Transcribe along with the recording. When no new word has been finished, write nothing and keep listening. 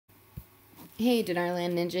Hey,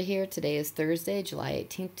 Dinarland Ninja here. Today is Thursday, July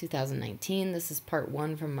 18th, 2019. This is part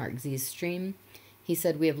 1 from MarkZ's stream. He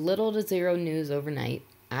said, we have little to zero news overnight.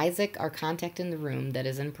 Isaac, our contact in the room that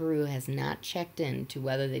is in Peru, has not checked in to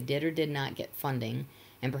whether they did or did not get funding,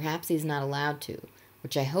 and perhaps he's not allowed to,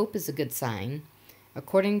 which I hope is a good sign.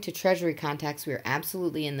 According to Treasury contacts, we are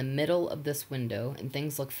absolutely in the middle of this window, and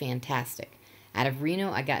things look fantastic. Out of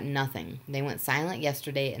Reno, I got nothing. They went silent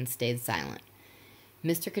yesterday and stayed silent.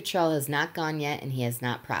 Mr. Cottrell has not gone yet, and he has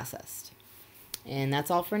not processed. And that's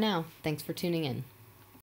all for now. Thanks for tuning in.